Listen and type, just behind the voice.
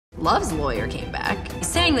Love's lawyer came back,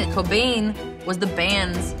 saying that Cobain was the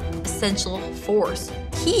band's essential force.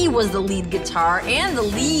 He was the lead guitar and the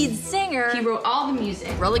lead singer. He wrote all the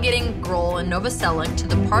music, relegating Grohl and Novoselic to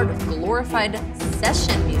the part of glorified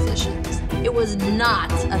session musicians. It was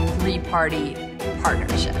not a three-party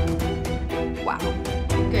partnership. Wow.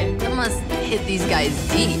 Good. That must hit these guys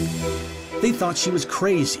deep. They thought she was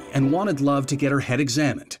crazy and wanted Love to get her head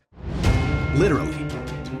examined. Literally.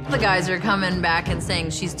 The guys are coming back and saying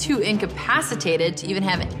she's too incapacitated to even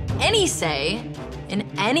have any say in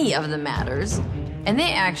any of the matters. And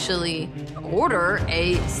they actually order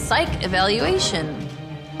a psych evaluation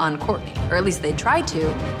on Courtney, or at least they try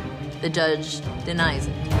to. The judge denies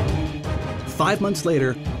it. 5 months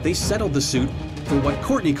later, they settled the suit for what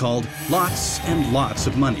Courtney called lots and lots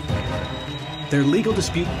of money. Their legal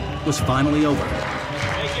dispute was finally over.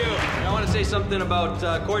 Thank you. I want to say something about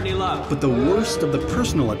Courtney Love. But the worst of the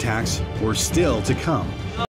personal attacks were still to come.